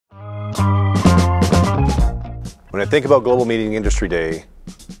When I think about Global Meeting Industry Day,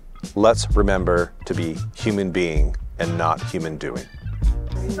 let's remember to be human being and not human doing.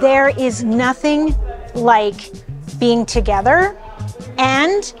 There is nothing like being together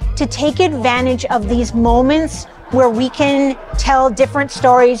and to take advantage of these moments where we can tell different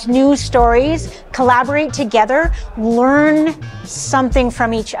stories, new stories, collaborate together, learn something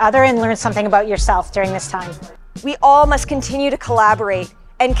from each other and learn something about yourself during this time. We all must continue to collaborate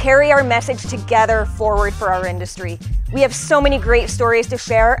and carry our message together forward for our industry. We have so many great stories to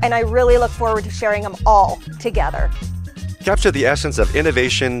share, and I really look forward to sharing them all together. Capture the essence of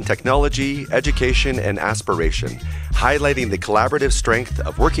innovation, technology, education, and aspiration, highlighting the collaborative strength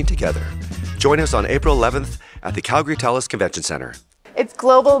of working together. Join us on April 11th at the Calgary TELUS Convention Center. It's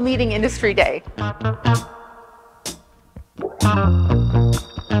Global Meeting Industry Day.